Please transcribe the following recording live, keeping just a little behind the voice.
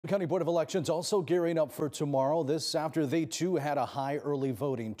The County Board of Elections also gearing up for tomorrow. This after they too had a high early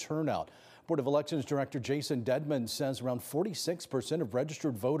voting turnout. Board of Elections Director Jason Dedman says around 46% of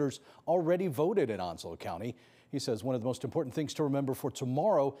registered voters already voted in Onslow County. He says one of the most important things to remember for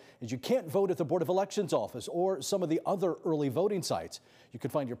tomorrow is you can't vote at the Board of Elections office or some of the other early voting sites. You can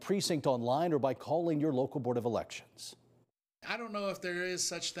find your precinct online or by calling your local Board of Elections. I don't know if there is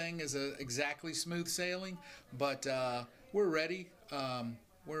such thing as a exactly smooth sailing, but we're ready.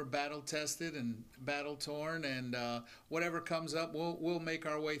 We're battle tested and battle torn, and whatever comes up, we'll make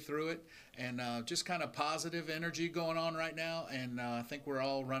our way through it. And just kind of positive energy going on right now, and I think we're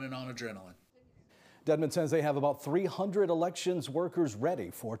all running on adrenaline. Dedman says they have about 300 elections workers ready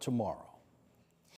for tomorrow.